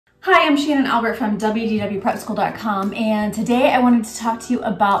Hi, I'm Shannon Albert from WDWPrepSchool.com, and today I wanted to talk to you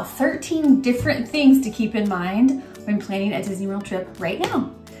about 13 different things to keep in mind when planning a Disney World trip right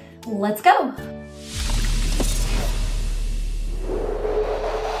now. Let's go.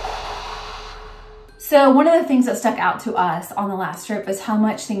 So one of the things that stuck out to us on the last trip is how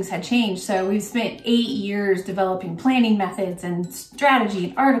much things had changed. So we've spent 8 years developing planning methods and strategy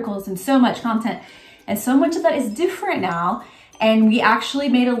and articles and so much content, and so much of that is different now. And we actually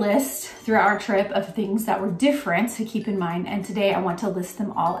made a list throughout our trip of things that were different to keep in mind. And today I want to list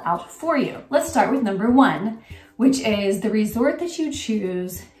them all out for you. Let's start with number 1, which is the resort that you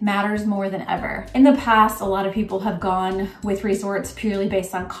choose matters more than ever. In the past, a lot of people have gone with resorts purely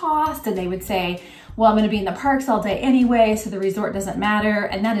based on cost, and they would say, well, I'm gonna be in the parks all day anyway, so the resort doesn't matter.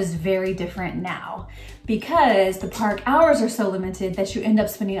 And that is very different now because the park hours are so limited that you end up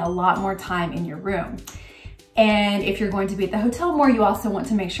spending a lot more time in your room. And if you're going to be at the hotel more, you also want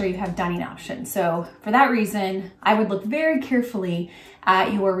to make sure you have dining options. So for that reason, I would look very carefully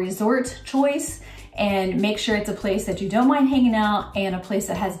at your resort choice and make sure it's a place that you don't mind hanging out and a place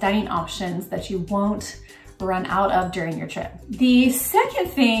that has dining options that you won't run out of during your trip. The second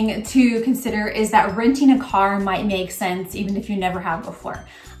thing to consider is that renting a car might make sense even if you never have before.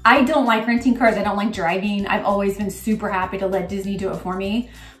 I don't like renting cars. I don't like driving. I've always been super happy to let Disney do it for me,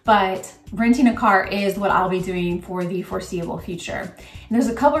 but renting a car is what I'll be doing for the foreseeable future. And there's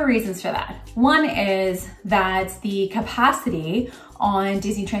a couple of reasons for that. One is that the capacity on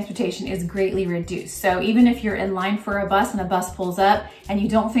Disney transportation is greatly reduced. So even if you're in line for a bus and a bus pulls up and you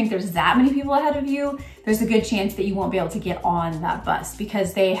don't think there's that many people ahead of you, there's a good chance that you won't be able to get on that bus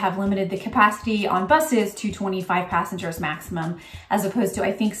because they have limited the capacity on buses to 25 passengers maximum, as opposed to,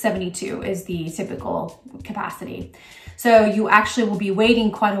 I think 72 is the typical capacity. So you actually will be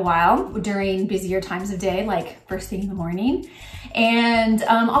waiting quite a while during busier times of day, like first thing in the morning. And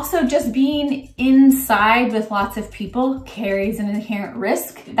also just being inside with lots of people carries an inherent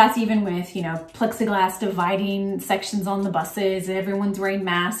risk. That's even with, plexiglass dividing sections on the buses and everyone's wearing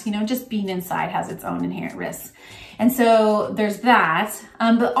masks, just being inside has its own inherent risks. And so there's that.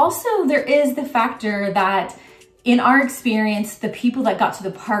 But also there is the factor that in our experience, the people that got to the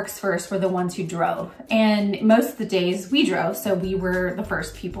parks first were the ones who drove. And most of the days we drove, so we were the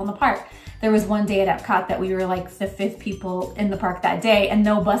first people in the park. There was one day at Epcot that we were like the 5th people in the park that day and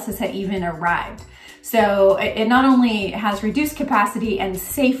no buses had even arrived. So it not only has reduced capacity and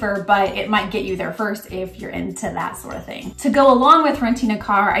safer, but it might get you there first if you're into that sort of thing. To go along with renting a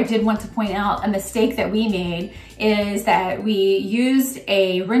car, I did want to point out a mistake that we made is that we used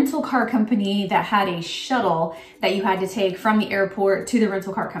a rental car company that had a shuttle that you had to take from the airport to the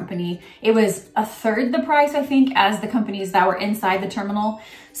rental car company. It was 1/3 the price, I think, as the companies that were inside the terminal.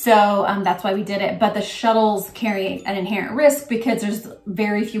 So that's why we did it. But the shuttles carry an inherent risk because there's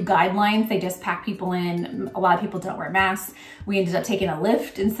very few guidelines. They just pack people in. A lot of people don't wear masks. We ended up taking a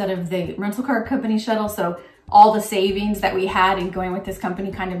Lyft instead of the rental car company shuttle. So all the savings that we had in going with this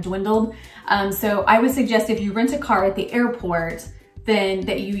company kind of dwindled. So I would suggest if you rent a car at the airport, then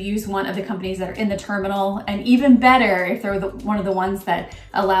that you use one of the companies that are in the terminal, and even better if they're one of the ones that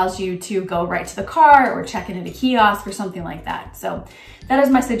allows you to go right to the car or check in at a kiosk or something like that. So that is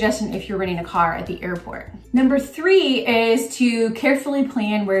my suggestion if you're renting a car at the airport. Number 3 is to carefully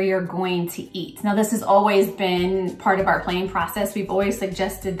plan where you're going to eat. Now this has always been part of our planning process. We've always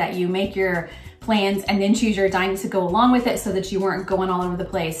suggested that you make your plans and then choose your dining to go along with it so that you weren't going all over the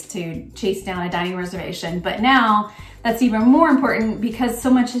place to chase down a dining reservation. But now that's even more important because so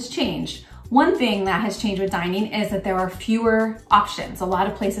much has changed. One thing that has changed with dining is that there are fewer options. A lot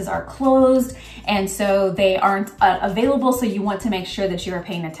of places are closed and so they aren't available. So you want to make sure that you are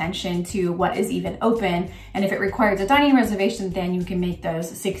paying attention to what is even open. And if it requires a dining reservation, then you can make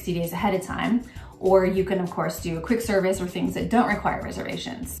those 60 days ahead of time. Or you can, of course, do a quick service or things that don't require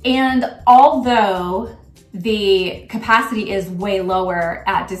reservations. And although the capacity is way lower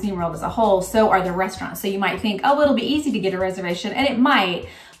at Disney World as a whole, so are the restaurants. So you might think, oh, it'll be easy to get a reservation, and it might,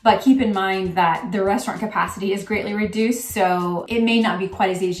 but keep in mind that the restaurant capacity is greatly reduced, so it may not be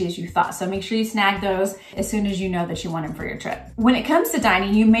quite as easy as you thought. So make sure you snag those as soon as you know that you want them for your trip. When it comes to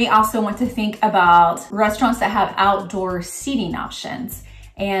dining, you may also want to think about restaurants that have outdoor seating options.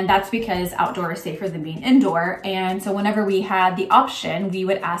 And that's because outdoor is safer than being indoor. And so whenever we had the option, we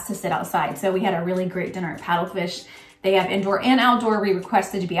would ask to sit outside. So we had a really great dinner at Paddlefish They have indoor and outdoor. We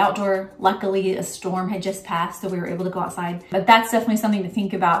requested to be outdoor. Luckily, a storm had just passed, so we were able to go outside. But that's definitely something to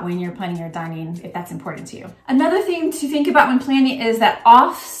think about when you're planning your dining, if that's important to you. Another thing to think about when planning is that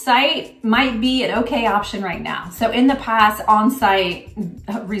off-site might be an okay option right now. So in the past, on-site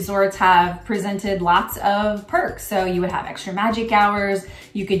resorts have presented lots of perks. So you would have extra magic hours.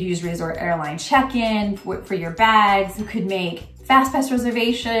 You could use resort airline check-in for your bags. You could make FastPass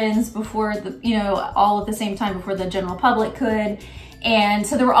reservations before all at the same time before the general public could. And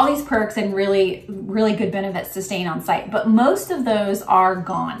so there were all these perks and really, really good benefits to staying on site, but most of those are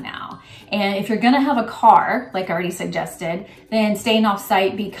gone now. And if you're gonna have a car, like I already suggested, then staying off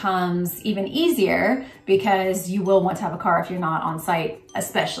site becomes even easier because you will want to have a car if you're not on site,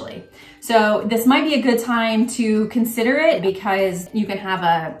 especially. So this might be a good time to consider it because you can have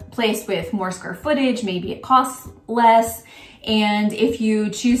a place with more square footage, maybe it costs less. And if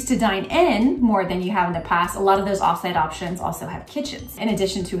you choose to dine in more than you have in the past, a lot of those offsite options also have kitchens, in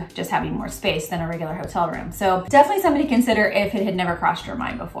addition to just having more space than a regular hotel room. So definitely something to consider if it had never crossed your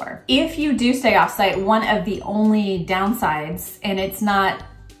mind before. If you do stay offsite, one of the only downsides, and it's not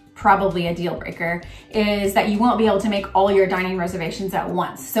probably a deal breaker, is that you won't be able to make all your dining reservations at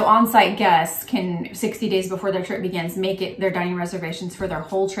once. So on-site guests can 60 days before their trip begins make their dining reservations for their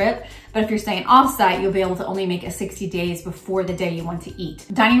whole trip. But if you're staying off-site, you'll be able to only make it 60 days before the day you want to eat.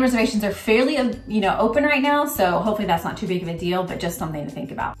 Dining reservations are fairly open right now, so hopefully that's not too big of a deal, but just something to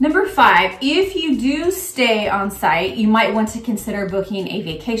think about. Number 5, if you do stay on-site, you might want to consider booking a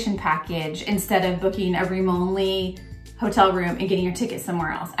vacation package instead of booking a room-only hotel room and getting your ticket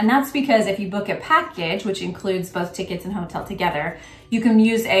somewhere else. And that's because if you book a package, which includes both tickets and hotel together, you can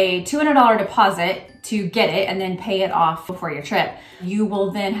use a $200 deposit to get it and then pay it off before your trip. You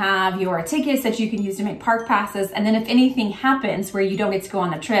will then have your tickets that you can use to make park passes. And then if anything happens where you don't get to go on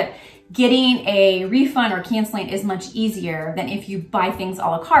the trip, getting a refund or canceling is much easier than if you buy things a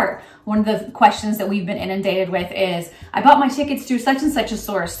la carte. One of the questions that we've been inundated with is, I bought my tickets through such and such a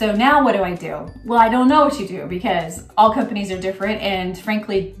source, so now what do I do? Well, I don't know what you do because all companies are different, and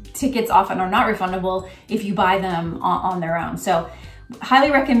frankly, tickets often are not refundable if you buy them on their own. So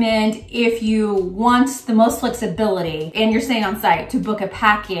highly recommend, if you want the most flexibility and you're staying on site, to book a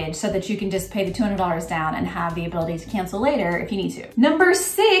package so that you can just pay the $200 down and have the ability to cancel later if you need to. Number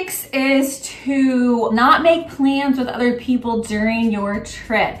 6 is to not make plans with other people during your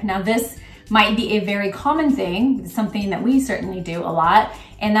trip. Now this might be a very common thing, something that we certainly do a lot,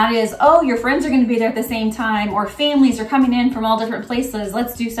 and that is, oh, your friends are gonna be there at the same time, or families are coming in from all different places,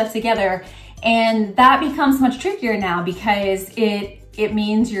 let's do stuff together. And that becomes much trickier now because it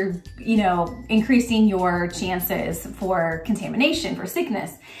means you're, increasing your chances for contamination, for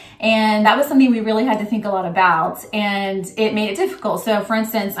sickness. And that was something we really had to think a lot about, and it made it difficult. So for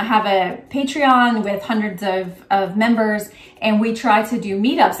instance, I have a Patreon with hundreds of members, and we try to do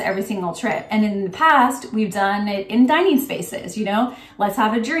meetups every single trip. And in the past, we've done it in dining spaces, let's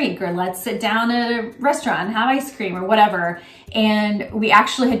have a drink, or let's sit down at a restaurant and have ice cream or whatever. And we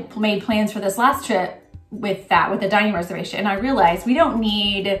actually had made plans for this last trip with the dining reservation. And I realized we don't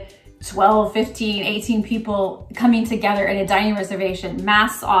need 12, 15, 18 people coming together in a dining reservation,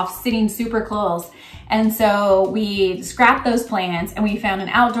 masks off, sitting super close. And so we scrapped those plans and we found an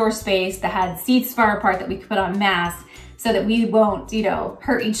outdoor space that had seats far apart that we could put on masks so that we won't,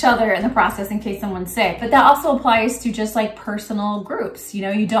 hurt each other in the process in case someone's sick. But that also applies to just like personal groups.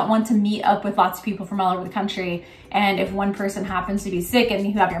 You don't want to meet up with lots of people from all over the country. And if one person happens to be sick and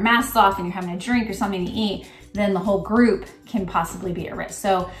you have your masks off and you're having a drink or something to eat, then the whole group can possibly be at risk.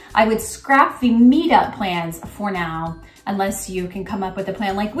 So I would scrap the meetup plans for now, unless you can come up with a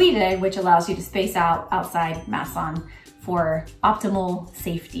plan like we did, which allows you to space out outside, masks on, for optimal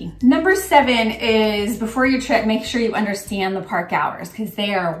safety. Number 7 is, before your trip, make sure you understand the park hours because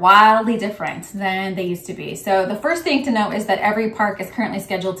they are wildly different than they used to be. So the first thing to know is that every park is currently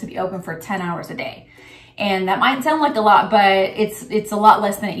scheduled to be open for 10 hours a day. And that might sound like a lot, but it's a lot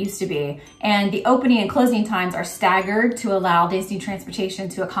less than it used to be. And the opening and closing times are staggered to allow Disney Transportation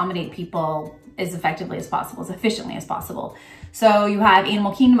to accommodate people as effectively as possible, as efficiently as possible. So you have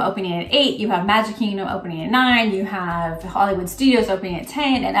Animal Kingdom opening at 8, you have Magic Kingdom opening at 9, you have Hollywood Studios opening at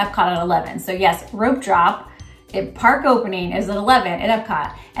 10, and Epcot at 11. So yes, rope drop, park opening is at 11 at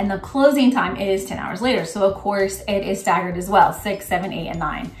Epcot, and the closing time is 10 hours later. So of course it is staggered as well, 6, 7, 8, and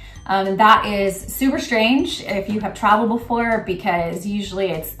 9. And that is super strange if you have traveled before, because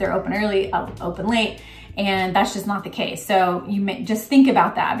usually they're open early, open late, and that's just not the case. So you may just think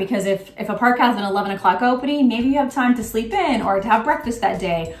about that, because if a park has an 11 o'clock opening, maybe you have time to sleep in or to have breakfast that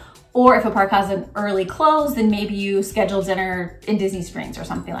day, Or if a park has an early close, then maybe you schedule dinner in Disney Springs or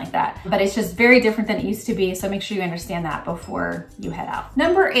something like that. But it's just very different than it used to be. So make sure you understand that before you head out.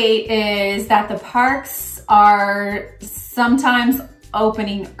 Number 8 is that the parks are sometimes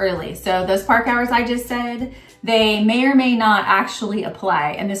opening early. So those park hours I just said, they may or may not actually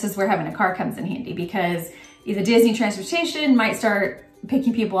apply. And this is where having a car comes in handy, because the Disney transportation might start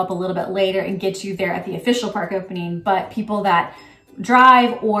picking people up a little bit later and get you there at the official park opening, but people that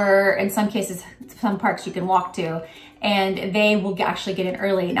drive, or in some cases, some parks you can walk to, and they will actually get in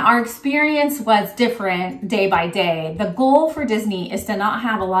early. Now, our experience was different day by day. The goal for Disney is to not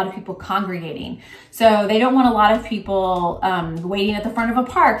have a lot of people congregating. So they don't want a lot of people waiting at the front of a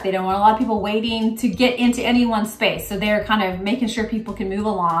park. They don't want a lot of people waiting to get into any one space. So they're kind of making sure people can move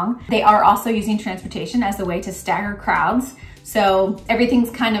along. They are also using transportation as a way to stagger crowds. So everything's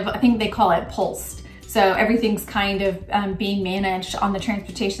kind of, I think they call it pulsed. So everything's kind of being managed on the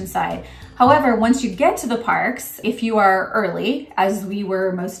transportation side. However, once you get to the parks, if you are early, as we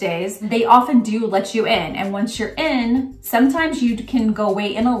were most days, they often do let you in. And once you're in, sometimes you can go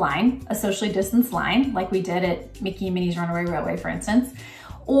wait in a line, a socially distanced line, like we did at Mickey and Minnie's Runaway Railway, for instance.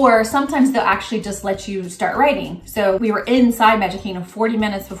 Or sometimes they'll actually just let you start riding. So we were inside Magic Kingdom 40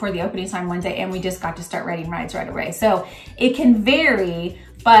 minutes before the opening time one day, and we just got to start riding rides right away. So it can vary,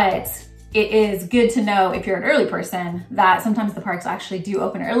 but it is good to know, if you're an early person, that sometimes the parks actually do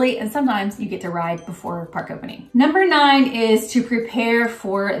open early, and sometimes you get to ride before park opening. Number 9 is to prepare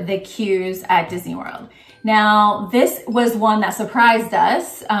for the queues at Disney World. Now, this was one that surprised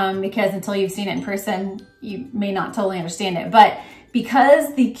us because until you've seen it in person, you may not totally understand it. But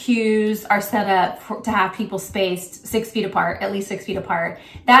because the queues are set up to have people spaced 6 feet apart, at least 6 feet apart,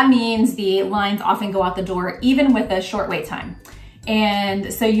 that means the lines often go out the door, even with a short wait time.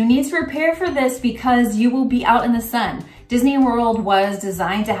 And so you need to prepare for this because you will be out in the sun. Disney World was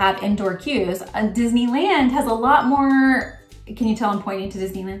designed to have indoor queues. Disneyland has a lot more, can you tell I'm pointing to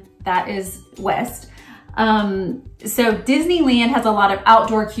Disneyland? That is west. So Disneyland has a lot of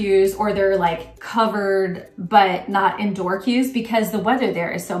outdoor queues, or they're like covered, but not indoor queues because the weather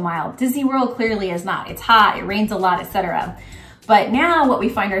there is so mild. Disney World clearly is not. It's hot, it rains a lot, etc. But now what we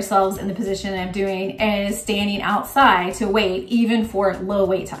find ourselves in the position of doing is standing outside to wait, even for low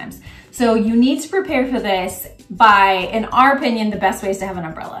wait times. So you need to prepare for this by, in our opinion, the best way is to have an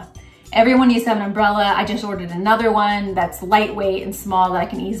umbrella. Everyone needs to have an umbrella. I just ordered another one that's lightweight and small that I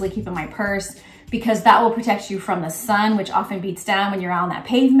can easily keep in my purse, because that will protect you from the sun, which often beats down when you're out on that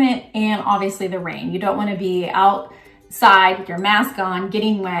pavement, and obviously the rain. You don't want to be outside with your mask on,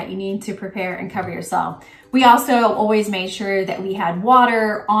 getting wet. You need to prepare and cover yourself. We also always made sure that we had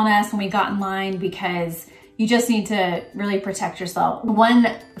water on us when we got in line, because you just need to really protect yourself.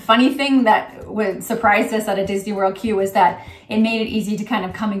 One funny thing that would surprise us at a Disney World queue was that it made it easy to kind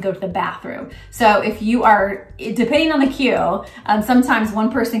of come and go to the bathroom. So if you are, depending on the queue, sometimes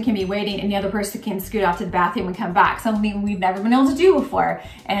one person can be waiting and the other person can scoot off to the bathroom and come back, something we've never been able to do before.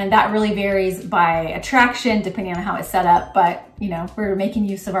 And that really varies by attraction, depending on how it's set up. But you know, we're making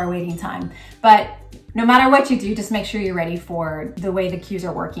use of our waiting time. But no matter what you do, just make sure you're ready for the way the queues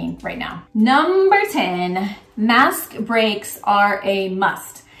are working right now. Number 10, mask breaks are a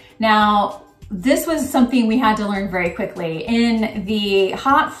must. Now, this was something we had to learn very quickly. In the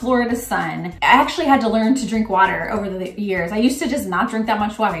hot Florida sun, I actually had to learn to drink water over the years. I used to just not drink that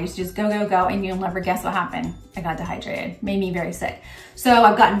much water. I used to just go, and you'll never guess what happened. I got dehydrated, made me very sick. So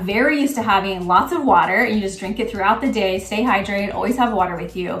I've gotten very used to having lots of water, and you just drink it throughout the day, stay hydrated, always have water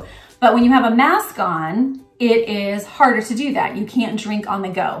with you. But when you have a mask on, it is harder to do that. You can't drink on the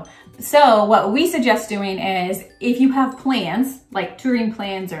go. So what we suggest doing is, if you have plans, like touring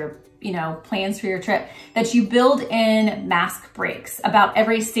plans or plans for your trip, that you build in mask breaks about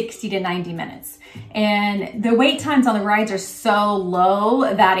every 60 to 90 minutes. And the wait times on the rides are so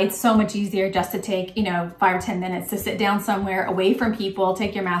low that it's so much easier just to take, 5 or 10 minutes to sit down somewhere away from people,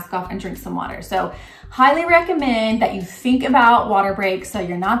 take your mask off and drink some water. So highly recommend that you think about water breaks so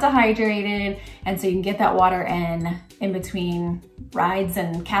you're not dehydrated and so you can get that water in between rides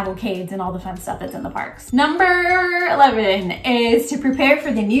and cavalcades and all the fun stuff that's in the parks. Number 11 is to prepare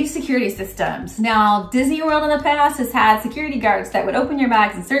for the new security systems. Now, Disney World in the past has had security guards that would open your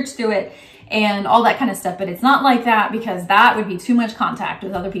bags and search through it and all that kind of stuff, but it's not like that because that would be too much contact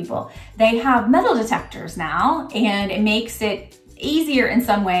with other people. They have metal detectors now, and it makes it easier in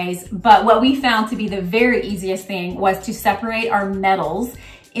some ways, but what we found to be the very easiest thing was to separate our metals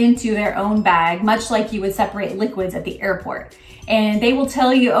into their own bag, much like you would separate liquids at the airport. And they will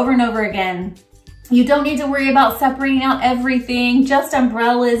tell you over and over again, you don't need to worry about separating out everything, just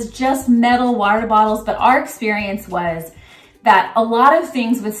umbrellas, just metal water bottles. But our experience was that a lot of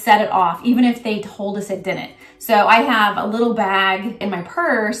things would set it off, even if they told us it didn't. So I have a little bag in my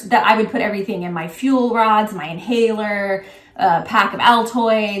purse that I would put everything in: my fuel rods, my inhaler, a pack of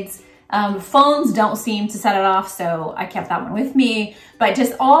Altoids. Phones don't seem to set it off, so I kept that one with me, but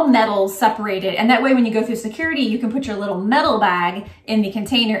just all metals separated. And that way, when you go through security, you can put your little metal bag in the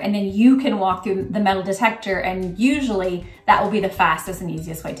container, and then you can walk through the metal detector, and usually that will be the fastest and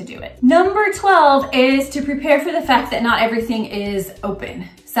easiest way to do it. Number 12 is to prepare for the fact that not everything is open.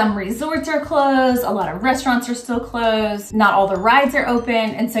 Some resorts are closed, a lot of restaurants are still closed, not all the rides are open,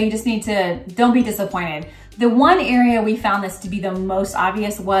 and so you just need to, don't be disappointed. The one area we found this to be the most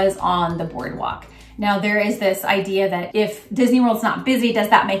obvious was on the boardwalk. Now, there is this idea that if Disney World's not busy, does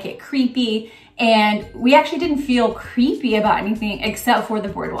that make it creepy? And we actually didn't feel creepy about anything except for the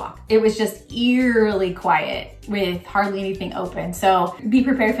boardwalk. It was just eerily quiet with hardly anything open. So be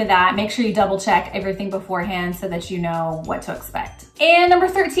prepared for that. Make sure you double check everything beforehand so that you know what to expect. And number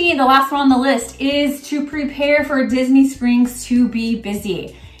 13, the last one on the list, is to prepare for Disney Springs to be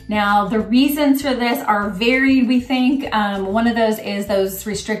busy. Now, the reasons for this are varied, we think. One of those is those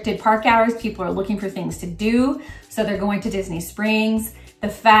restricted park hours. People are looking for things to do, so they're going to Disney Springs. The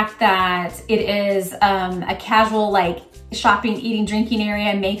fact that it is a casual, like, shopping, eating, drinking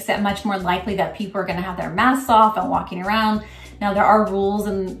area makes it much more likely that people are gonna have their masks off and walking around. Now, there are rules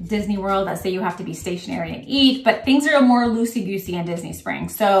in Disney World that say you have to be stationary and eat, but things are more loosey-goosey in Disney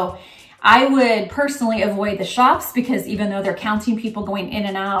Springs. So I would personally avoid the shops, because even though they're counting people going in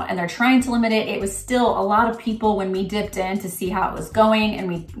and out and they're trying to limit it, it was still a lot of people when we dipped in to see how it was going,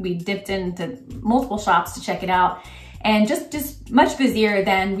 and we dipped into multiple shops to check it out, and just much busier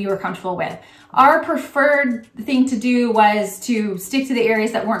than we were comfortable with. Our preferred thing to do was to stick to the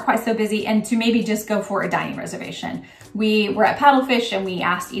areas that weren't quite so busy and to maybe just go for a dining reservation. We were at Paddlefish and we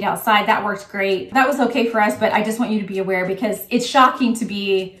asked to eat outside. That worked great. That was okay for us, but I just want you to be aware, because it's shocking to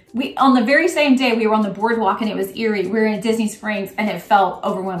be, on the very same day we were on the boardwalk and it was eerie. We were in Disney Springs and it felt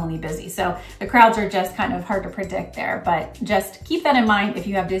overwhelmingly busy. So the crowds are just kind of hard to predict there, but just keep that in mind if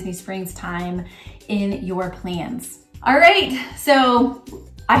you have Disney Springs time in your plans. All right, so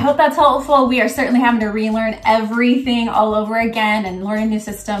I hope that's helpful. We are certainly having to relearn everything all over again and learn a new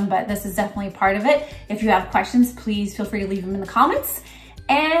system, but this is definitely part of it. If you have questions, please feel free to leave them in the comments.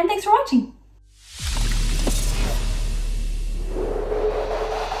 And thanks for watching.